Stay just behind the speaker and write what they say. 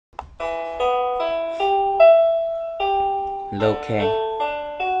Low K.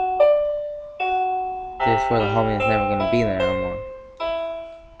 This for the homie that's never gonna be there no more.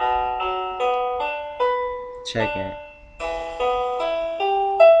 Check it.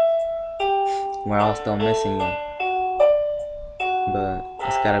 We're all still missing you. But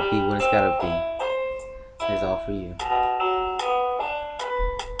it's gotta be what it's gotta be. It's all for you.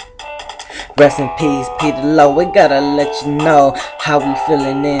 Rest in peace, Peter Lowe. We gotta let you know how we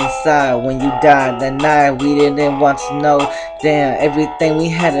feeling inside. When you died that night, we didn't want to know. Damn, everything we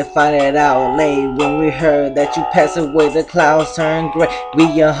had to find it out late. When we heard that you passed away, the clouds turned gray. We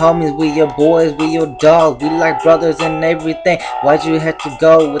your homies, we your boys, we your dogs. We like brothers and everything. Why'd you have to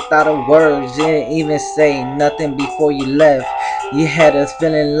go without a word? You didn't even say nothing before you left. You had us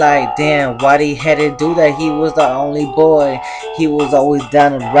feeling like, damn, why'd he had to do that? He was the only boy. He was always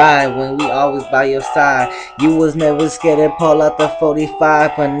down to ride when we always by your side. You was never scared to pull out the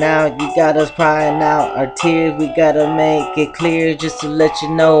 45, but now you got us crying out our tears. We gotta make it clear just to let you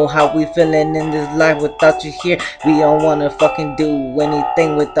know how we feeling in this life without you here. We don't wanna fucking do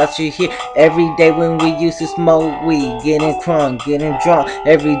anything without you here. Every day when we used to smoke weed, getting crunk, getting drunk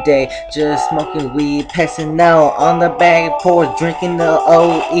every day, just smoking weed, passing out on the back porch, drinking the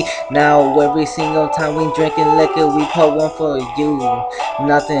OE. Now every single time we drinking liquor, we pour one for you.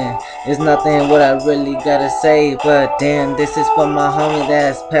 Nothing is nothing what I really gotta say, but damn, this is for my homie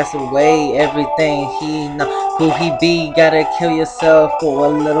that's passed away. Everything he know who he be, gotta kill yourself for a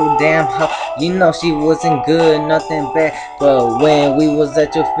little damn hoe. You know she wasn't good, nothing bad, but when we was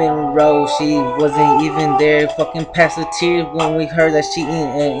at your funeral, she wasn't even there. Fucking past the tears when we heard that she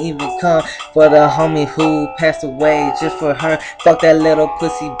didn't even come for the homie who passed away. Just for her, fuck that little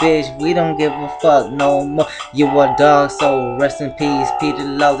pussy bitch. We don't give a fuck no more. You a dog, so rest in peace, Peter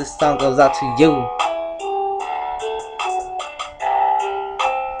Lowe. This song goes out to you.